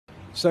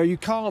So you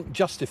can't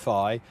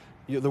justify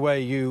the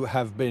way you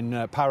have been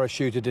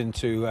parachuted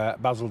into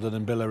Basildon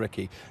and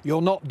Billericay.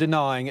 You're not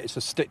denying it's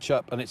a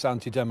stitch-up and it's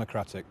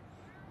anti-democratic.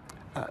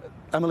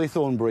 Emily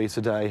Thornberry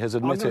today has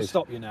admitted... I'm going to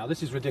stop you now.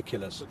 This is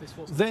ridiculous.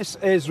 This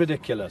is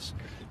ridiculous.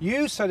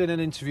 You said in an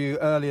interview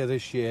earlier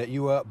this year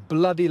you were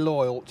bloody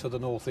loyal to the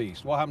North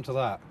East. What happened to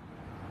that?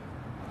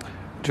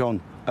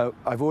 John,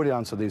 I've already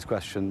answered these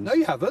questions. No,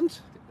 you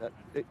haven't.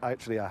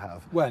 Actually, I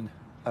have. When?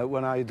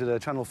 When I did a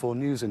Channel 4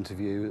 News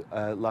interview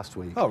last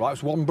week. Oh, right,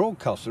 it's one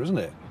broadcaster, isn't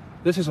it?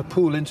 This is a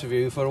pool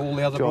interview for all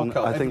the other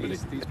broadcasters. I think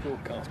these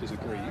broadcasters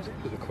agreed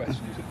with the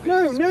questions.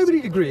 No,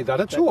 nobody agreed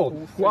that at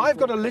all. Well, I've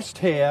got a list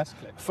here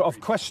of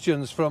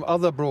questions from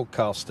other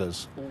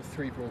broadcasters. All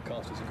three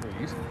broadcasters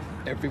agreed.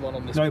 Everyone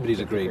on this.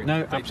 Nobody's agreed.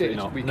 No, absolutely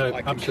not. No,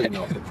 absolutely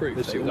not. The proof.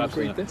 This They all is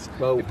agreed this.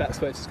 Well, if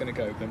that's where it's going to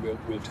go, then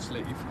we'll just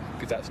leave,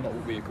 because that's not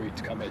what we agreed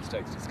to come here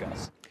today to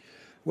discuss.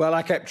 Well,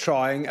 I kept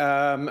trying,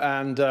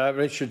 and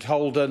Richard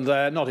Holden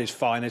there, not his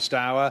finest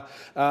hour,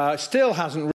 still hasn't